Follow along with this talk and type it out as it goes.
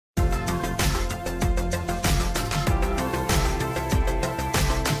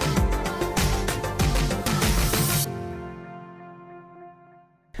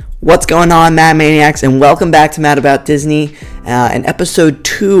What's going on, Mad Maniacs, and welcome back to Mad About Disney, and episode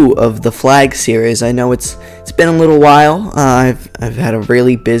 2 of the Flag series. I know it's been a little while. I've had a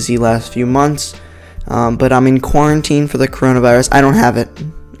really busy last few months, but I'm in quarantine for the coronavirus. I don't have it,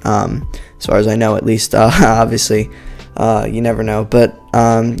 as far as I know, at least. Obviously, you never know. But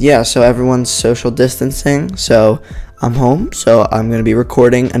yeah, so everyone's social distancing. So I'm home. So I'm gonna be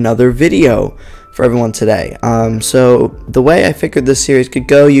recording another video for everyone today. So the way I figured this series could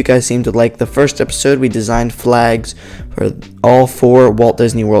go, you guys seemed to like the first episode. We designed flags for all 4 Walt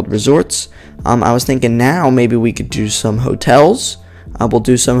Disney World resorts. I was thinking now maybe we could do some hotels. We'll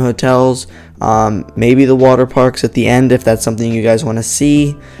do some hotels, maybe the water parks at the end if that's something you guys want to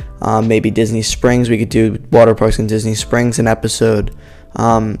see. Maybe Disney Springs, we could do water parks in Disney Springs an episode.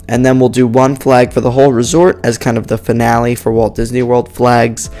 And then we'll do one flag for the whole resort as kind of the finale for Walt Disney World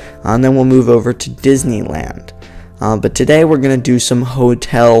flags, and then we'll move over to Disneyland. But today we're going to do some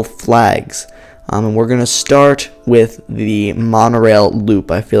hotel flags, and we're going to start with the Monorail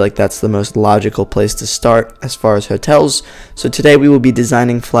loop. I feel like that's the most logical place to start as far as hotels. So today we will be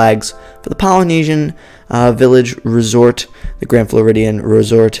designing flags for the Polynesian Village Resort, the Grand Floridian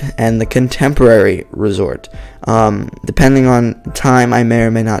Resort, and the Contemporary Resort. Depending on time, I may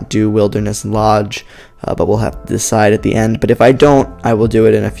or may not do Wilderness Lodge, but we'll have to decide at the end. But if I don't, I will do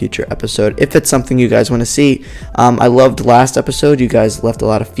it in a future episode if it's something you guys want to see. I loved last episode. You guys left a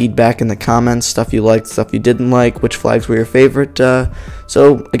lot of feedback in the comments, stuff you liked, stuff you didn't like, which flags were your favorite.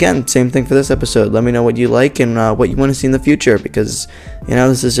 So again, same thing for this episode. Let me know what you like and what you want to see in the future, because you know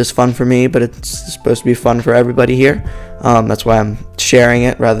this is just fun for me, but it's supposed to be fun for everybody here. That's why I'm sharing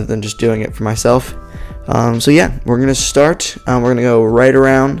it rather than just doing it for myself. So yeah, we're gonna start. We're gonna go right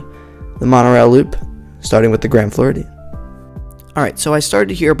around the Monorail loop, starting with the Grand Floridian. Alright, so I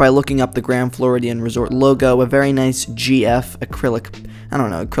started here by looking up the Grand Floridian Resort logo, a very nice GF acrylic, I don't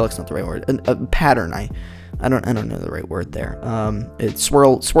know, acrylic's not the right word, a pattern, I don't know the right word there. It's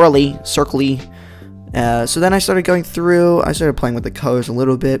swirly, circly. So then I started going through, I started playing with the colors a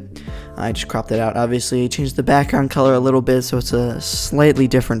little bit. I just cropped it out, obviously, changed the background color a little bit, so it's a slightly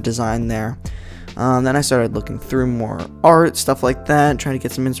different design there. Then I started looking through more art, stuff like that, trying to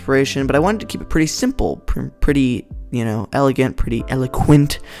get some inspiration, but I wanted to keep it pretty simple, pretty, you know, elegant, pretty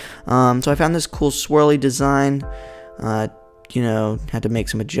eloquent. So I found this cool swirly design, you know, had to make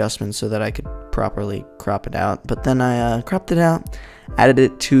some adjustments so that I could properly crop it out, but then I cropped it out, added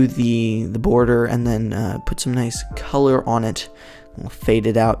it to the border, and then put some nice color on it,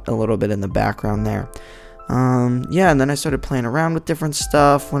 faded out a little bit in the background there. Yeah, and then I started playing around with different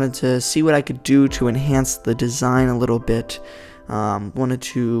stuff, wanted to see what I could do to enhance the design a little bit, wanted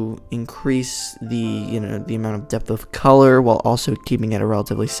to increase the amount of depth of color while also keeping it a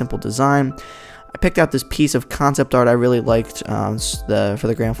relatively simple design. I picked out this piece of concept art I really liked for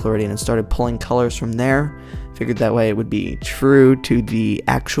the Grand Floridian and started pulling colors from there. Figured that way it would be true to the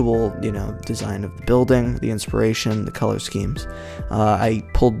actual, you know, design of the building, the inspiration, the color schemes. I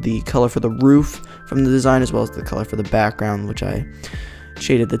pulled the color for the roof from the design as well as the color for the background, which I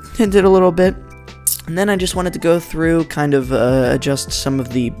tinted a little bit. And then I just wanted to go through, kind of adjust some of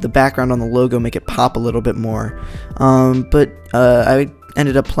the background on the logo, make it pop a little bit more. I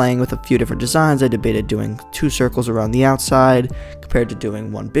ended up playing with a few different designs. I debated doing 2 circles around the outside compared to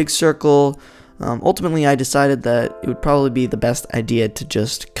doing 1 big circle. Ultimately, I decided that it would probably be the best idea to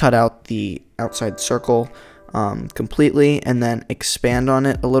just cut out the outside circle completely and then expand on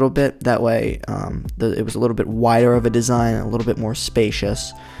it a little bit. That way, it was a little bit wider of a design, a little bit more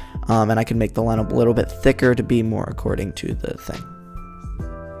spacious, and I could make the lineup a little bit thicker to be more according to the thing.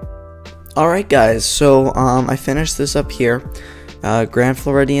 Alright guys, so I finished this up here. Grand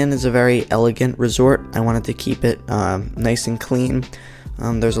Floridian is a very elegant resort. I wanted to keep it nice and clean.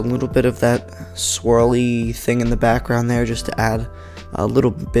 There's a little bit of that swirly thing in the background there just to add a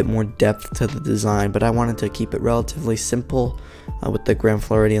little bit more depth to the design, but I wanted to keep it relatively simple with the Grand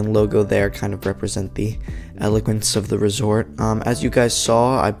Floridian logo there, kind of represent the elegance of the resort. As you guys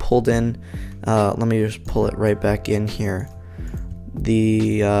saw, I pulled in, let me just pull it right back in here,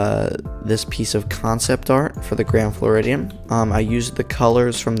 this piece of concept art for the Grand Floridian. I used the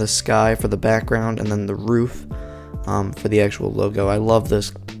colors from the sky for the background and then the roof for the actual logo. I love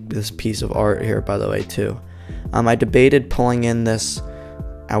this piece of art here, by the way, too. I debated pulling in this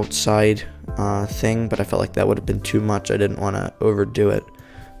outside thing, but I felt like that would have been too much. I didn't want to overdo it.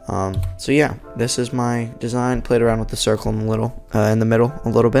 So yeah, this is my design. Played around with the circle in the middle a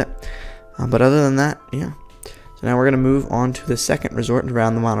little bit, but other than that, yeah. So now we're gonna move on to the second resort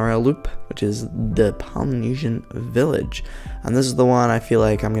around the Monorail loop, which is the Polynesian Village, and this is the one I feel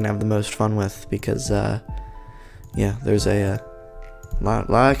like I'm gonna have the most fun with because yeah, there's a a lot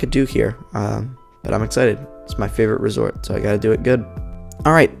I could do here, but I'm excited. It's my favorite resort, so I gotta do it good.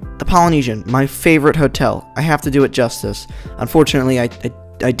 Alright, the Polynesian, my favorite hotel. I have to do it justice. Unfortunately, I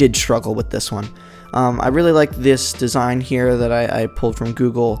did struggle with this one. I really like this design here that I pulled from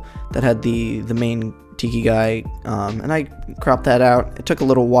Google that had the main tiki guy, and I cropped that out. It took a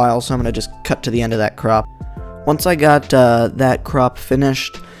little while, so I'm going to just cut to the end of that crop. Once I got that crop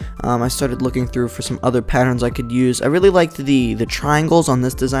finished, I started looking through for some other patterns I could use. I really liked the triangles on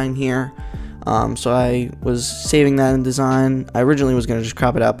this design here. So I was saving that in design. I originally was going to just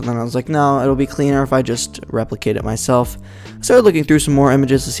crop it out, but then I was like, no, it'll be cleaner if I just replicate it myself. I started looking through some more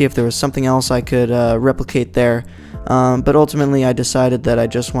images to see if there was something else I could replicate there, but ultimately I decided that I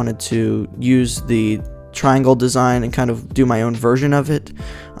just wanted to use the triangle design and kind of do my own version of it.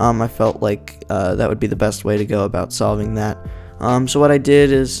 I felt like that would be the best way to go about solving that. So what I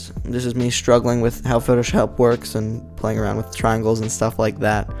did is, this is me struggling with how Photoshop works and playing around with triangles and stuff like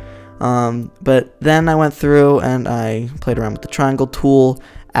that. But then I went through and I played around with the triangle tool,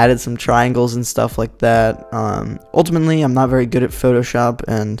 added some triangles and stuff like that. Ultimately, I'm not very good at Photoshop,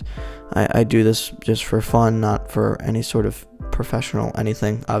 and I do this just for fun, not for any sort of professional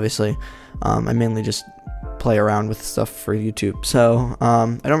anything, obviously. I mainly just play around with stuff for YouTube, so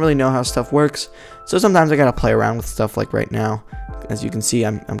I don't really know how stuff works, so sometimes I gotta play around with stuff. Like right now, as you can see,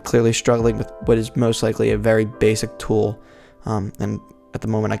 I'm clearly struggling with what is most likely a very basic tool, and at the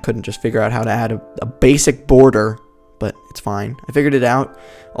moment I couldn't just figure out how to add a basic border, but it's fine. I figured it out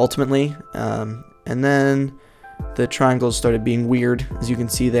ultimately, and then the triangles started being weird, as you can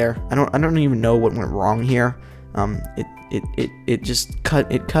see there. I don't even know what went wrong here. It just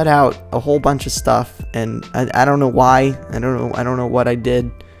cut out a whole bunch of stuff, and I don't know why. I don't know what I did.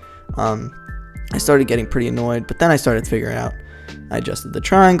 I started getting pretty annoyed, but then I started figuring out. I adjusted the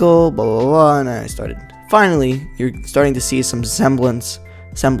triangle, blah blah blah, and I started. Finally, you're starting to see some semblance.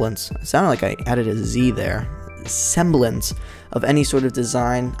 It sounded like I added a Z there. Semblance of any sort of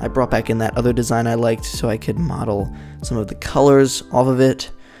design. I brought back in that other design I liked so I could model some of the colors off of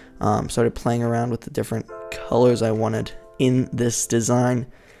it. Started playing around with the different colors I wanted in this design.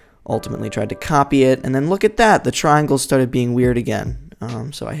 Ultimately tried to copy it, and then look at that, the triangles started being weird again.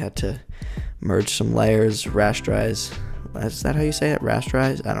 So I had to merge some layers, rasterize. Is that how you say it?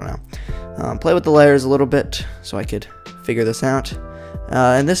 Rasterize? I don't know. Play with the layers a little bit so I could figure this out.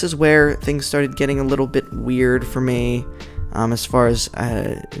 And this is where things started getting a little bit weird for me, as far as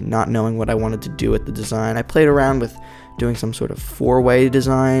not knowing what I wanted to do with the design. I played around with doing some sort of four-way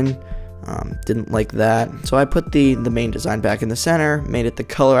design. Didn't like that, so I put the main design back in the center, made it the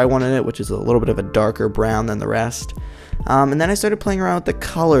color I wanted it, which is a little bit of a darker brown than the rest. And then I started playing around with the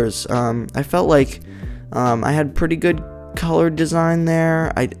colors. I felt like I had pretty good color design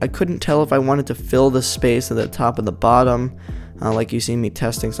there. I couldn't tell if I wanted to fill the space at the top and the bottom, like you see me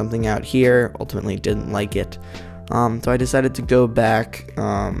testing something out here. Ultimately didn't like it, so I decided to go back,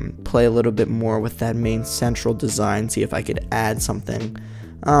 play a little bit more with that main central design, see if I could add something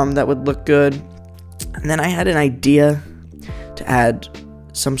that would look good. And then I had an idea to add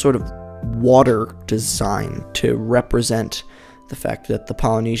some sort of water design to represent the fact that the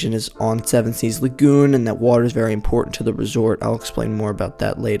Polynesian is on Seven Seas Lagoon and that water is very important to the resort. I'll explain more about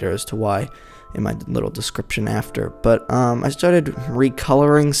that later as to why in my little description after. But I started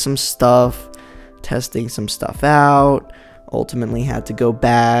recoloring some stuff, testing some stuff out, ultimately had to go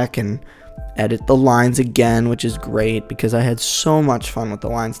back and edit the lines again, which is great because I had so much fun with the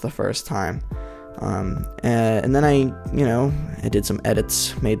lines the first time. And then I did some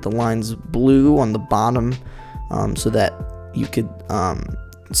edits, made the lines blue on the bottom, so that you could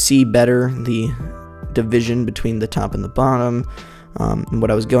see better the division between the top and the bottom. And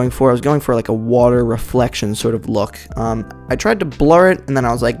what I was going for like a water reflection sort of look. I tried to blur it, and then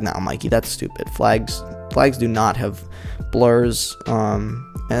I was like, no, Mikey, that's stupid. Flags do not have blurs.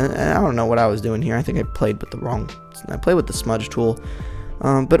 And I don't know what I was doing here. I think I played with the smudge tool.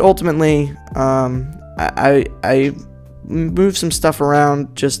 But ultimately, I moved some stuff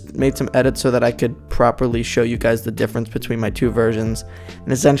around, just made some edits so that I could properly show you guys the difference between my two versions.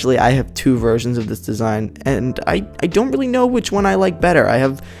 And essentially, I have two versions of this design, and I don't really know which one I like better. I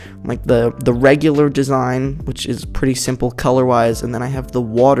have like the regular design, which is pretty simple color-wise, and then I have the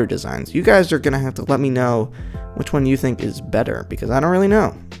water designs. You guys are gonna have to let me know which one you think is better, because I don't really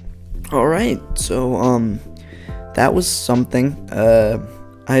know. Alright, so that was something.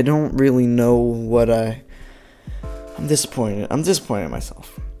 I don't really know what I'm disappointed in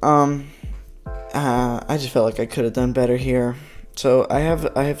myself. I just felt like I could have done better here. So I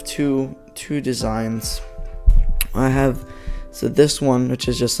have two designs. So this one, which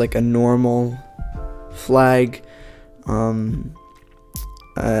is just like a normal flag,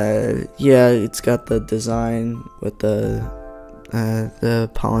 Yeah, it's got the design with the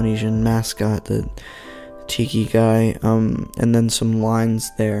Polynesian mascot, the tiki guy, and then some lines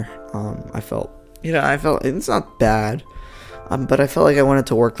there. I felt it's not bad, but I felt like I wanted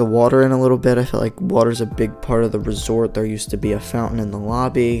to work the water in a little bit. I felt like water's a big part of the resort. There used to be a fountain in the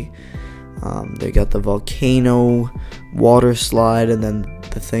lobby. They got the volcano water slide, and then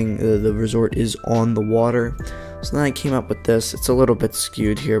the resort is on the water. So then I came up with this. It's a little bit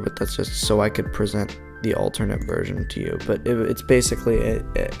skewed here, but that's just so I could present the alternate version to you. But it's basically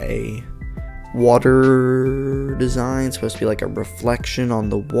a water design. It's supposed to be like a reflection on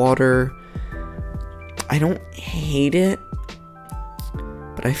the water. I don't hate it,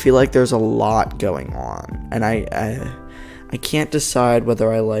 but I feel like there's a lot going on, and I can't decide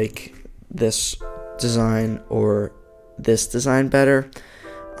whether I like this design or this design better.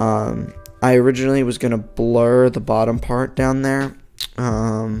 I originally was gonna blur the bottom part down there,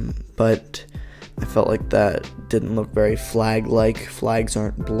 but I felt like that didn't look very flag-like. Flags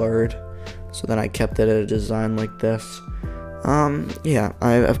aren't blurred, so then I kept it at a design like this. Yeah,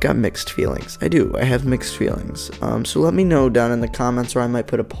 I've got mixed feelings. I have mixed feelings. So let me know down in the comments, or I might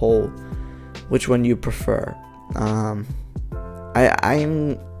put a poll which one you prefer. I'm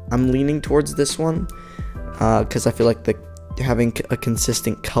leaning towards this one, because I feel like having a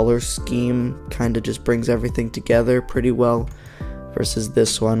consistent color scheme kind of just brings everything together pretty well, versus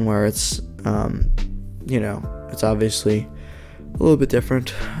this one where it's, it's obviously a little bit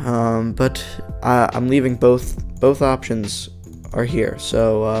different. But I'm leaving both options are here.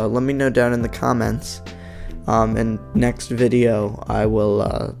 So let me know down in the comments. And next video, I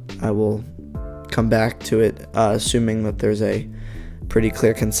will come back to it, assuming that there's a pretty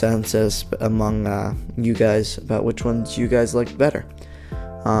clear consensus among you guys about which ones you guys like better.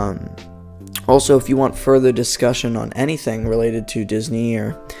 Also, if you want further discussion on anything related to Disney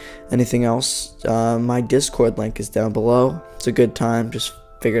or anything else, my Discord link is down below. It's a good time. Just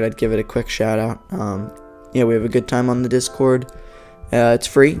figured I'd give it a quick shout out. Yeah, we have a good time on the Discord. It's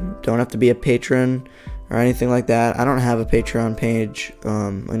free. Don't have to be a patron or anything like that. I don't have a Patreon page.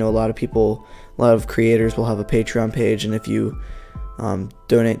 I know a lot of creators will have a Patreon page, and if you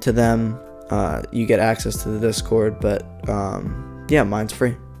donate to them, you get access to the Discord. But yeah, mine's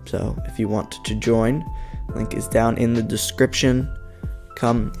free. So if you want to join, link is down in the description.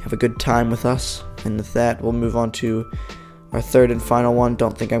 Come have a good time with us. And with that, we'll move on to our third and final one.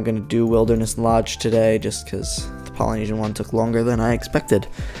 Don't think I'm going to do Wilderness Lodge today, just because the Polynesian one took longer than I expected.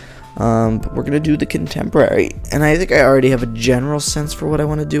 But we're going to do the Contemporary. And I think I already have a general sense for what I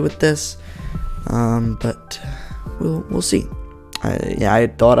want to do with this. But we'll see. I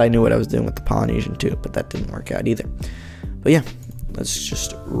thought I knew what I was doing with the Polynesian too, but that didn't work out either. But yeah, let's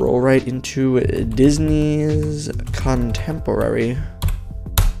just roll right into Disney's Contemporary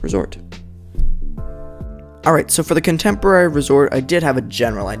Resort. Alright, so for the Contemporary Resort, I did have a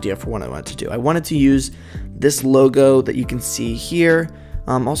general idea for what I wanted to do. I wanted to use this logo that you can see here.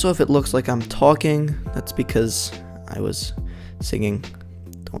 Also, if it looks like I'm talking, that's because I was singing.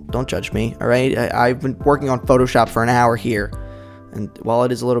 Don't judge me, alright? I've been working on Photoshop for an hour here. And while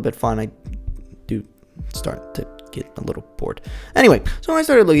it is a little bit fun, I do start to get a little bored. Anyway, so I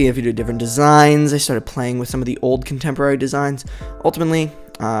started looking at a few different designs. I started playing with some of the old Contemporary designs. Ultimately,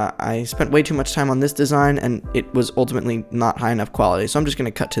 I spent way too much time on this design, and it was ultimately not high enough quality. So I'm just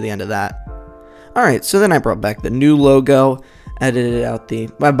going to cut to the end of that. Alright, so then I brought back the new logo. Edited out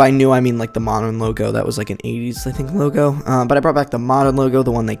by new I mean like the modern logo. That was like an 80s I think logo, but I brought back the modern logo,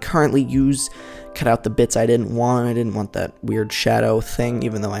 the one they currently use. Cut out the bits I didn't want that weird shadow thing,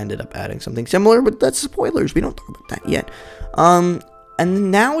 even though I ended up adding something similar, but that's spoilers, we don't talk about that yet.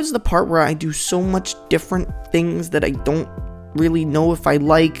 And now is the part where I do so much different things that I don't really know if I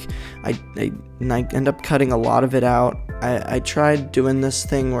like. I end up cutting a lot of it out. I tried doing this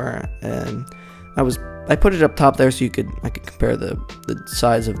thing where I put it up top there so I could compare the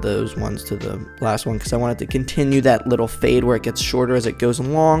size of those ones to the last one, because I wanted to continue that little fade where it gets shorter as it goes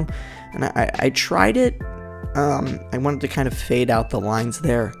along. And I tried it. I wanted to kind of fade out the lines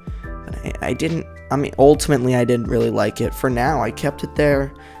there, but ultimately I didn't really like it. For now, I kept it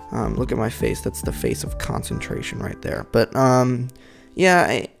there. Look at my face. That's the face of concentration right there. But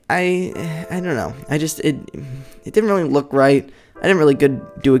yeah, I don't know. It didn't really look right. I didn't really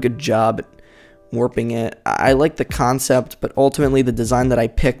do a good job at warping it. I like the concept, but ultimately the design that I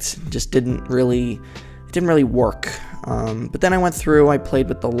picked just didn't really work. But then I went through, I played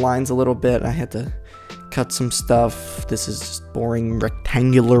with the lines a little bit. I had to cut some stuff. This is just boring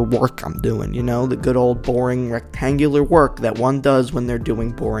rectangular work I'm doing, the good old boring rectangular work that one does when they're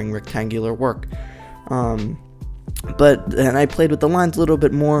doing boring rectangular work. But then I played with the lines a little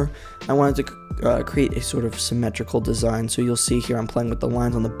bit more. I wanted to create a sort of symmetrical design. So you'll see here I'm playing with the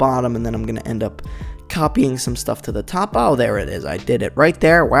lines on the bottom, and then I'm going to end up copying some stuff to the top. Oh, there it is. I did it right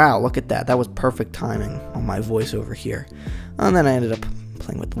there. Wow, look at that. That was perfect timing on my voice over here. And then I ended up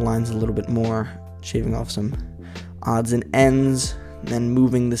playing with the lines a little bit more, shaving off some odds and ends, and then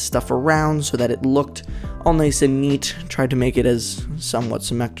moving this stuff around so that it looked all nice and neat. Tried to make it as somewhat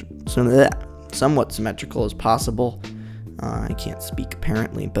symmetrical as possible. I can't speak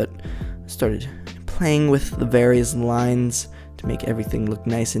apparently, but I started playing with the various lines to make everything look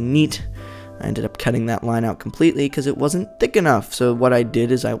nice and neat. I ended up cutting that line out completely because it wasn't thick enough. So what I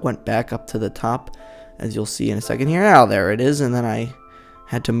did is I went back up to the top, as you'll see in a second here. Oh, there it is. And then I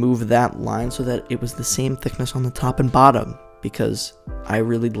had to move that line so that it was the same thickness on the top and bottom, because I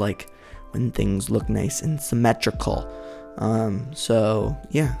really like when things look nice and symmetrical. So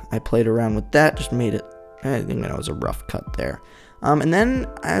yeah, I played around with that, just made it, I think that was a rough cut there. And then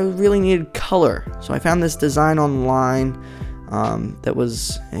I really needed color, so I found this design online that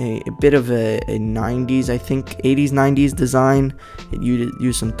was a bit of a 90s, I think 80s 90s design. It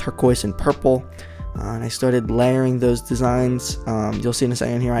used some turquoise and purple, and I started layering those designs. You'll see in a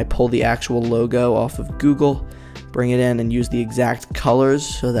second here I pull the actual logo off of Google, bring it in and use the exact colors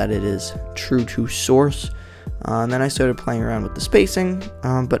so that it is true to source. And then I started playing around with the spacing,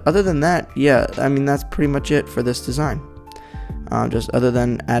 but other than that, yeah, I mean, that's pretty much it for this design, just other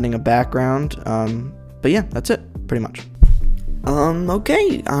than adding a background. But yeah, that's it pretty much.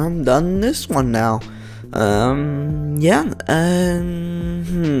 Okay, I'm done this one now. Yeah,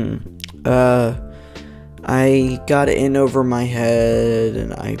 I got it in over my head,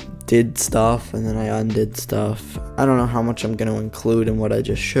 and I did stuff, and then I undid stuff. I don't know how much I'm going to include in what I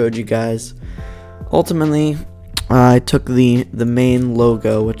just showed you guys. Ultimately, I took the main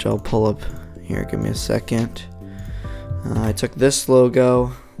logo, which I'll pull up here, give me a second. I took this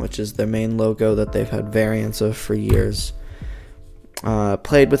logo, which is their main logo that they've had variants of for years.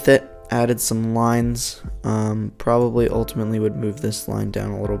 Played with it, added some lines, probably ultimately would move this line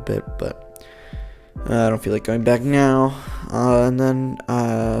down a little bit, but I don't feel like going back now. And then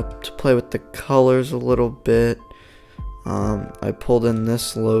to play with the colors a little bit, I pulled in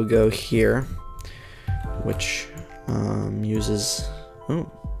this logo here, which uses,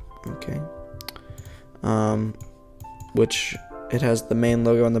 which it has the main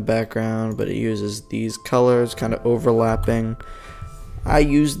logo in the background, but it uses these colors kind of overlapping. I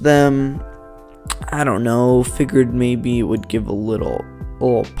used them, I don't know, figured maybe it would give a little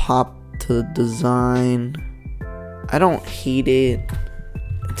pop to the design. I don't hate it.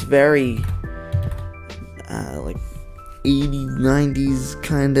 It's very like 80s, 90s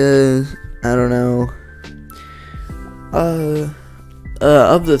kind of, I don't know.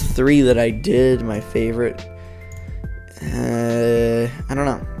 Of the three that I did, my favorite, I don't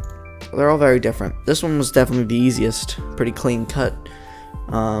know. They're all very different. This one was definitely the easiest, pretty clean cut.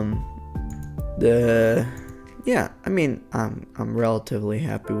 Yeah, I mean, I'm relatively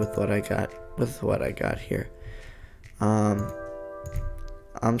happy with what I got here.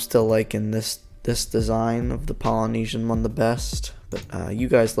 I'm still liking this design of the Polynesian one the best, but you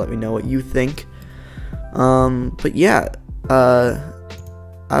guys let me know what you think. But yeah,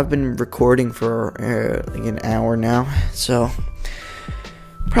 I've been recording for like an hour now, so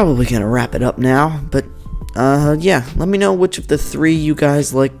probably gonna wrap it up now. But yeah, let me know which of the three you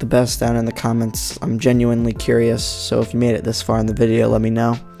guys like the best down in the comments. I'm genuinely curious, so if you made it this far in the video, let me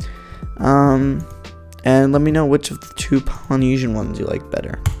know. And let me know which of the two Polynesian ones you like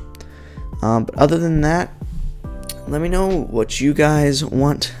better. But other than that, let me know what you guys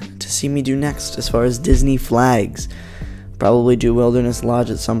want to see me do next as far as Disney flags. Probably do Wilderness Lodge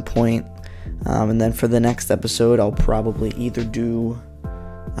at some point. And then for the next episode, I'll probably either do,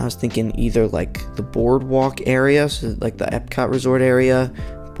 I was thinking either like the boardwalk area, so like the Epcot Resort area,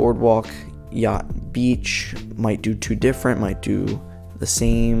 boardwalk, yacht, beach. Might do two different, might do the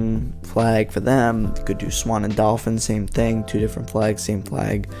same flag for them. You could do Swan and Dolphin, same thing, two different flags, same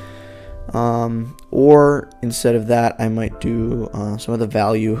flag. Or instead of that, I might do some of the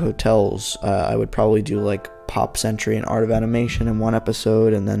value hotels. I would probably do like Pop Century and Art of Animation in one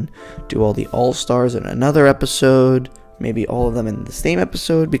episode, and then do all the All-Stars in another episode. Maybe all of them in the same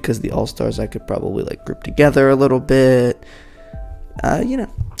episode, because the All-Stars I could probably like group together a little bit. You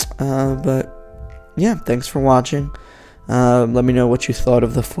know. But yeah, thanks for watching. Let me know what you thought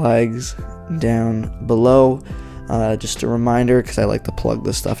of the flags down below. Just a reminder, because I like to plug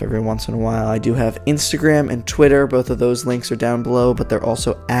this stuff every once in a while, I do have Instagram and Twitter. Both of those links are down below, but they're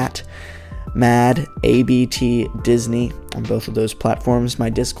also at MadABT Disney on both of those platforms. My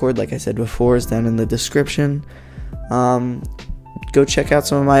Discord, like I said before, is down in the description. Go check out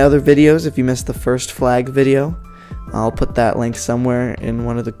some of my other videos if you missed the first flag video. I'll put that link somewhere in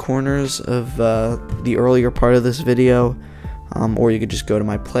one of the corners of the earlier part of this video, or you could just go to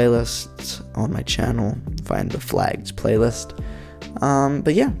my playlists on my channel, find the flags playlist.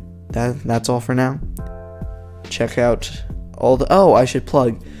 But yeah, that's all for now. Check out all the, I should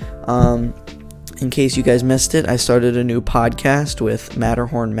plug, in case you guys missed it, I started a new podcast with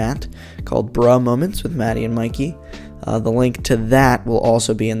Matterhorn Matt called Bruh Moments with Maddie and Mikey. The link to that will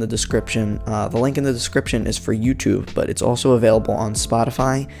also be in the description. The link in the description is for YouTube, but it's also available on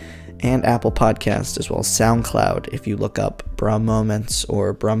Spotify and Apple Podcasts, as well as SoundCloud if you look up Bruh Moments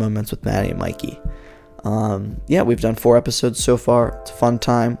or Bruh Moments with Maddie and Mikey. Yeah, we've done 4 episodes so far. It's a fun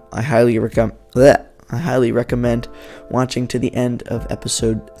time. I highly recommend watching to the end of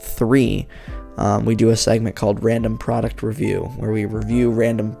episode 3. We do a segment called Random Product Review, where we review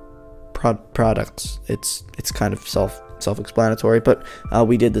random products. It's kind of self-explanatory, but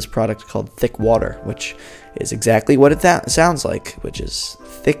we did this product called Thick Water, which is exactly what it sounds like, which is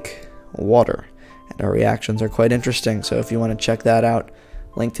thick water, and our reactions are quite interesting. So if you want to check that out,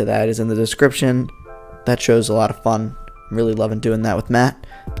 link to that is in the description. That show's a lot of fun. I'm really loving doing that with Matt.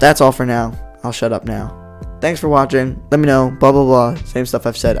 But that's all for now. I'll shut up now. Thanks for watching. Let me know, blah blah blah, same stuff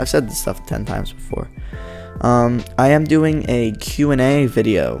I've said this stuff 10 times before. I am doing a Q&A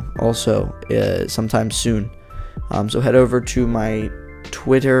video also sometime soon. So head over to my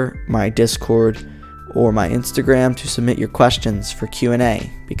Twitter, my Discord, or my Instagram to submit your questions for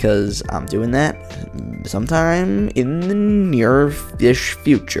Q&A, because I'm doing that sometime in the near-ish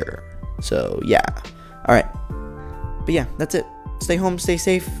future. So yeah. Alright. But yeah, that's it. Stay home, stay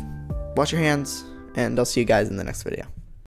safe, wash your hands, and I'll see you guys in the next video.